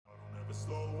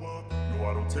Slow up, no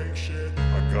I don't take shit,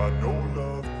 I got no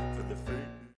love for the fake.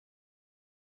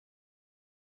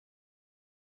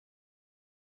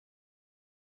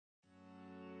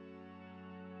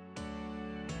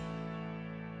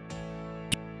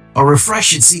 A refresh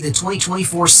should see the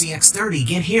 2024 CX-30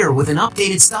 get here with an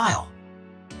updated style.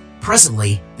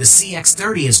 Presently, the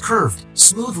CX-30 has curved,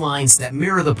 smooth lines that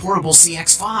mirror the portable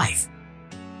CX-5.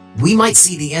 We might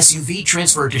see the SUV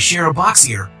transfer to share a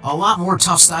boxier, a lot more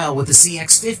tough style with the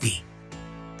CX-50.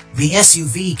 The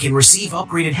SUV can receive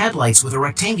upgraded headlights with a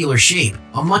rectangular shape,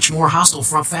 a much more hostile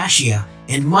front fascia,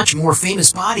 and much more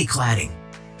famous body cladding.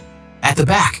 At the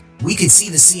back, we could see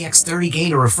the CX-30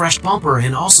 gain a refreshed bumper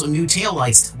and also new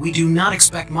taillights. We do not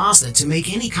expect Mazda to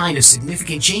make any kind of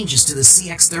significant changes to the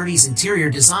CX-30's interior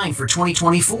design for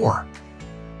 2024.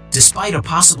 Despite a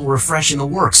possible refresh in the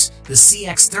works, the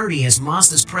CX-30 has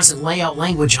Mazda's present layout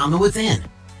language on the within.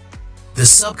 The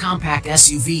subcompact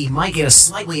SUV might get a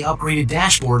slightly upgraded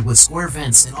dashboard with square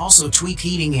vents and also tweaked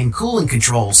heating and cooling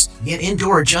controls, yet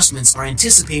indoor adjustments are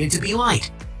anticipated to be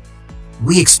light.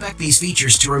 We expect these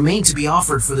features to remain to be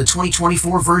offered for the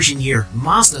 2024 version year.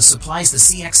 Mazda supplies the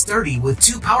CX-30 with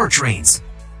two powertrains.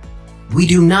 We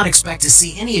do not expect to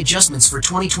see any adjustments for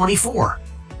 2024.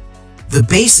 The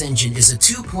base engine is a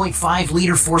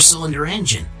 2.5-liter four-cylinder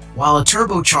engine, while a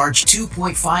turbocharged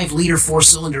 2.5-liter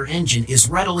four-cylinder engine is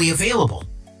readily available.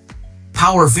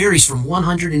 Power varies from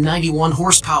 191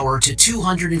 horsepower to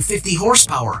 250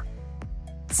 horsepower.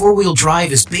 Four-wheel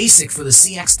drive is basic for the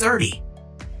CX-30.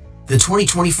 The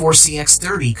 2024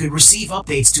 CX-30 could receive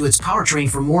updates to its powertrain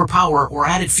for more power or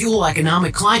added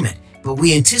fuel-economic climate, but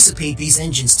we anticipate these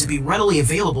engines to be readily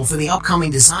available for the upcoming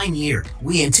design year.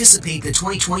 We anticipate the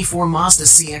 2024 Mazda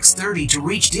CX-30 to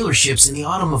reach dealerships in the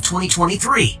autumn of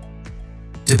 2023.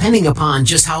 Depending upon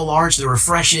just how large the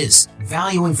refresh is,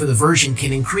 valuing for the version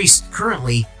can increase.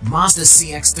 Currently, Mazda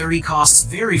CX-30 costs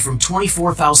vary from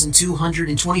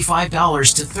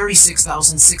 $24,225 to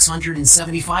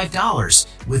 $36,675,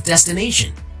 with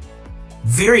destination.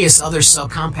 Various other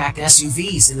subcompact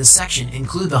SUVs in the section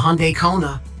include the Hyundai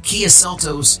Kona, Kia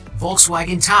Seltos,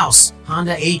 Volkswagen Taos,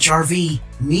 Honda HR-V,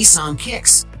 Nissan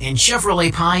Kicks, and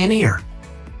Chevrolet Pioneer.